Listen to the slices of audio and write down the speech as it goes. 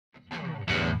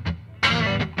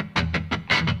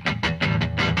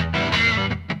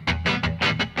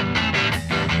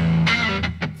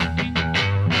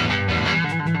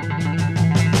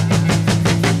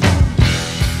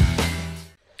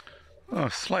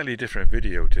Slightly different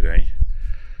video today.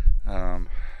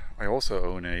 I also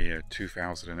own a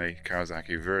 2008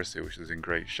 Kawasaki Versy, which is in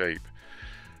great shape,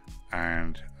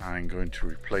 and I'm going to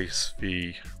replace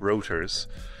the rotors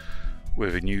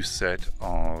with a new set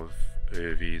of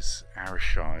these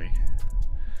Arashi.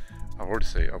 I've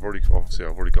already got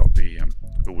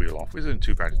the wheel off, which isn't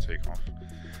too bad to take off.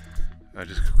 I'll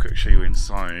just quickly show you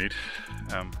inside.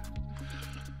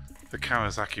 The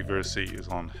Kawasaki Versy is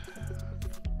on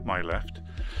my left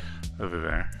over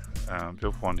there. The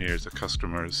other one here is a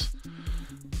customer's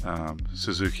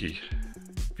Suzuki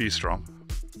V-Strom,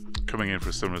 coming in for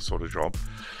a similar sort of job.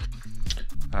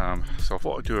 So I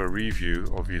thought I'd do a review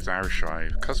of these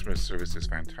Arashi. Customer service is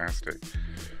fantastic.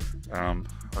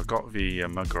 I've got the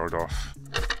mudguard off.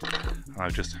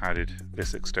 I've just added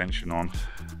this extension on,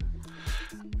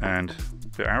 and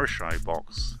the Arashi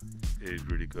box is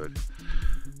really good.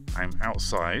 I'm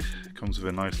outside. It comes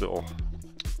with a nice little,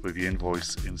 with the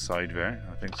invoice inside there,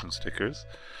 I think some stickers.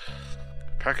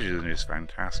 The packaging is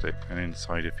fantastic, and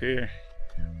inside of here,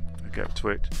 I get to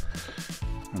it,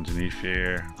 underneath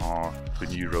here are the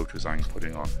new rotors I'm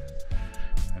putting on,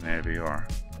 and there they are.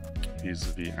 These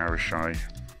are the Arashi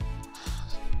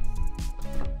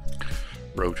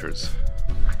rotors.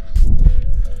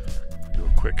 Do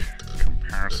a quick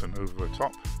comparison over the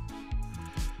top.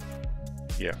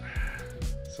 Yeah,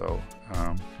 so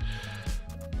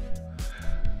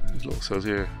little says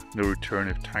here, no return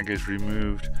if tag is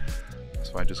removed.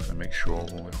 So I'm just going to make sure all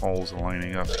the holes are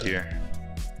lining up here.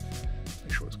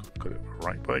 Make sure it's got the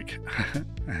right bike.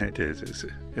 It is.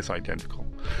 It's identical.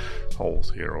 Holes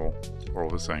here are all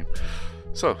the same.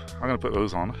 So I'm going to put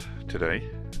those on today.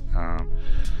 I'm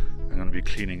going to be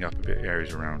cleaning up a bit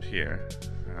areas around here,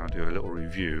 and I'll do a little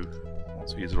review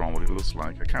once these are on what it looks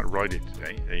like. I can't ride it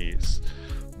today.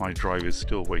 My drive is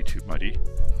still way too muddy,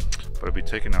 but I'll be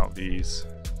taking out these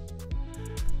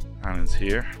Allens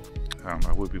here.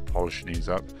 I will be polishing these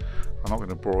up. I'm not going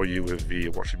to bore you with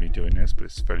watching me doing this, but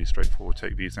it's fairly straightforward.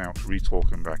 Take these out,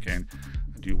 retorque them back in,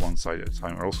 and do one side at a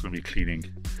time. I'm also going to be cleaning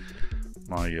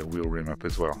my wheel rim up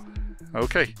as well.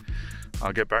 Okay,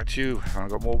 I'll get back to you when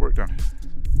I've got more work done.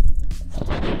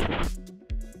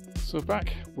 So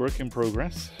back, work in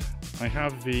progress. I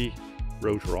have the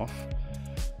rotor off.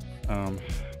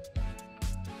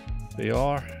 They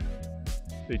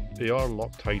are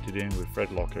Loctited in with thread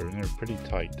locker, and they're pretty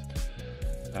tight.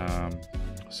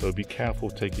 So be careful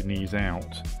taking these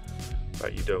out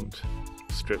that you don't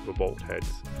strip the bolt heads.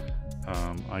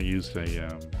 I used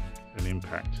an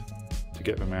impact to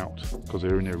get them out because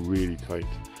they're in there really tight.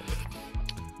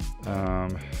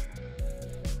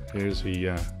 Here's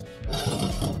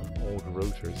all the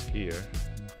rotors here.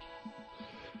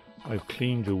 I've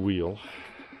cleaned the wheel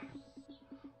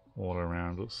all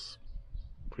around. Looks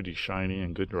pretty shiny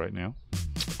and good right now.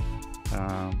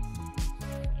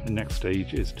 The next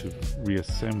stage is to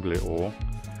reassemble it all.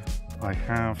 I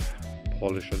have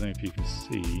polished, I don't know if you can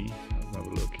see, let's have a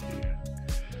look here.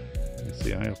 You can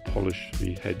see I have polished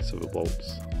the heads of the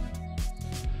bolts.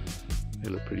 They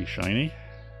look pretty shiny.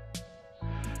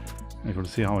 You can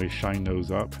see how I shine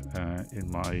those up in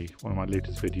one of my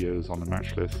latest videos on the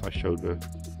match list. I showed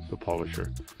the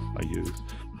polisher I use.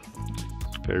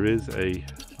 There is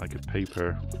like a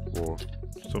paper or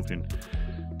something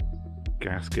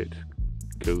gasket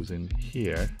goes in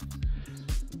here,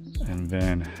 and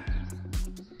then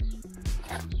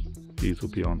these will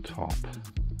be on top.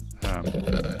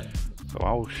 So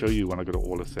I'll show you when I got it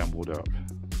all assembled up.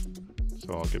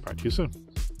 So I'll get back to you soon.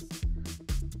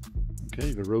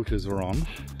 Okay, the rotors are on.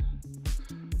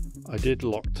 I did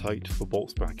Loctite the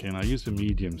bolts back in. I used a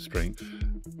medium strength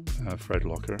thread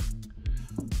locker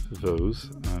for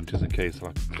those, just in case I'll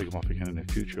have to take them off again in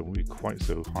the future. It won't be quite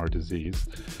so hard as these.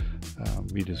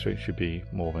 Medium strength should be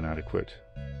more than adequate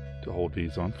to hold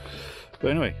these on.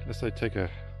 But anyway, let's take a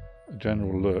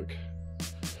general look.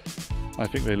 I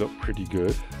think they look pretty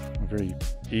good. Very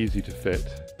easy to fit.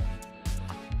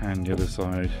 And the other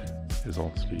side is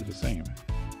obviously the same.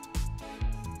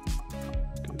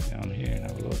 Go down here and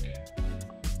have a look.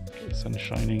 Get the sun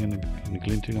shining and the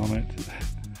glinting on it.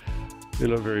 They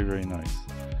look very, very nice.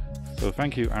 So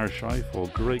thank you, Arashi, for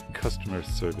great customer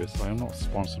service. I am not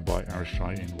sponsored by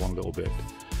Arashi in one little bit.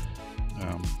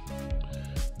 Don't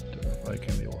know if I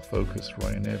can get all focused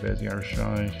right in there. There's the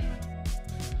Arashi.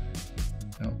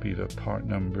 That'll be the part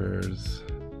numbers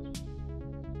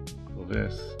for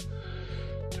this.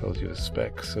 Tells you the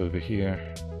specs over here.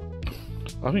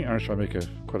 I think Arashi make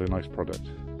quite a nice product.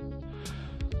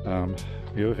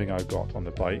 The other thing I've got on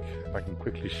the bike, I can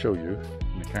quickly show you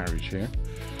in the carriage here,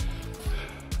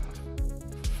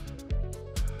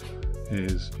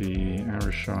 is the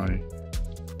Arashi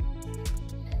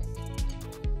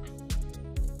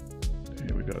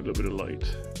we got a little bit of light.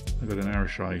 I've got an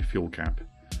Arashi fuel cap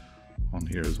on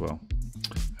here as well.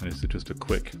 And this is just a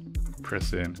quick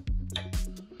press in,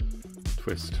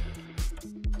 twist,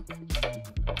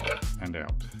 and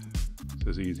out. It's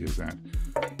as easy as that.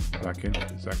 Back in,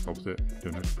 exact opposite.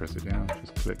 Don't have to press it down,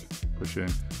 just click, push in,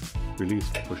 release,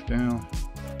 push down,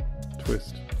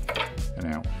 twist,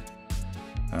 and out.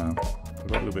 I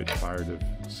got a little bit tired of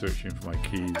searching for my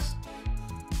keys,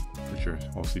 which are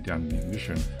obviously down in the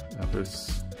ignition, but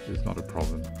it's not a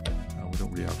problem. We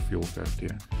don't really have fuel theft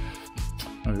here.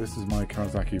 Now, this is my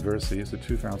Kawasaki Versy. It's a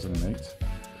 2008.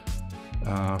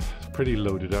 Pretty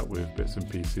loaded up with bits and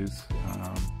pieces.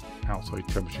 Outside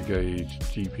temperature gauge,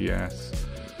 GPS.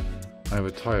 I have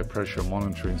a tire pressure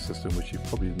monitoring system, which you've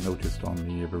probably noticed on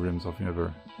the rims of the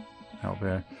other out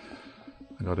there.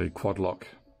 I got a quad lock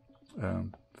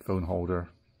phone holder,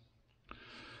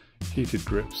 heated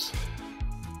grips,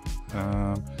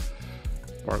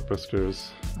 spark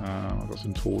busters. I've got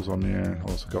some tools on there.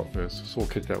 I also got this. It's all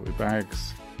kitted out with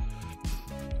bags.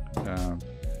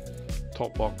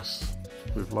 Top box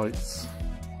with lights.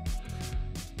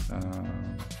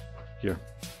 Yeah.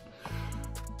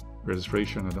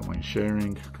 Registration, I don't mind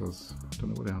sharing because I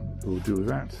don't know what we'll do with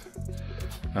that.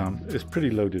 It's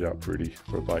pretty loaded up really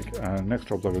for a bike. Next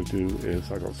jobs I'm going to do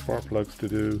is I've got spark plugs to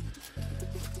do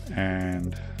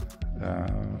and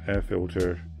air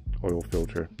filter, oil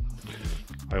filter.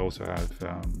 I also have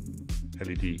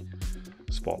LED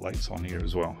spotlights on here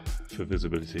as well for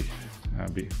visibility,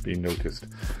 being noticed.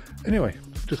 Anyway,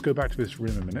 just go back to this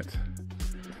rim a minute.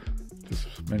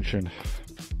 Just mention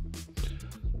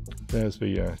there's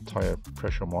the tire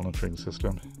pressure monitoring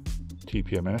system,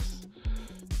 TPMS,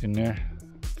 in there.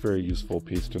 Very useful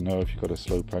piece to know if you've got a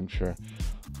slow puncture.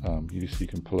 You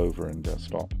can pull over and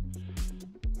stop.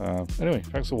 Anyway,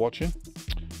 thanks for watching.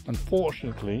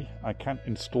 Unfortunately, I can't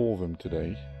install them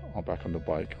today. I'm back on the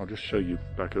bike. I'll just show you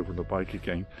back over on the bike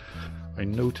again. I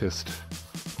noticed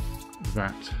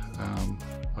that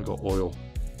I got oil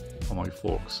on my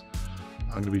forks.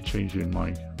 I'm going to be changing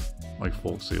my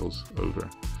fork seals over.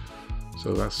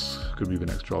 So that's going to be the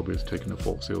next job, is taking the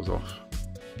fork seals off.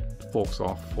 Forks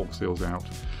off, fork seals out,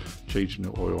 changing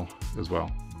the oil as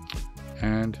well.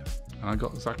 And I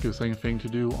got exactly the same thing to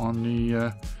do on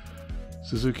the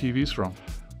Suzuki V-Strom.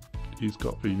 He's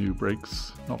got the new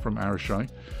brakes, not from Arashi,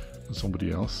 and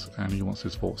somebody else, and he wants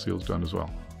his fork seals done as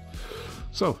well.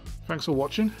 So, thanks for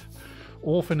watching.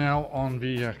 All for now on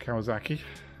the Kawasaki.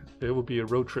 There will be a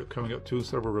road trip coming up too,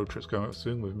 several road trips coming up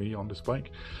soon with me on this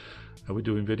bike. We're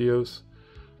doing videos.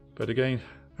 But again,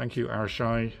 thank you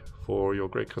Arashi for your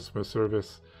great customer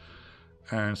service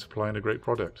and supplying a great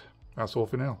product. That's all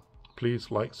for now.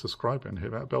 Please like, subscribe, and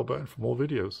hit that bell button for more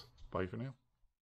videos. Bye for now.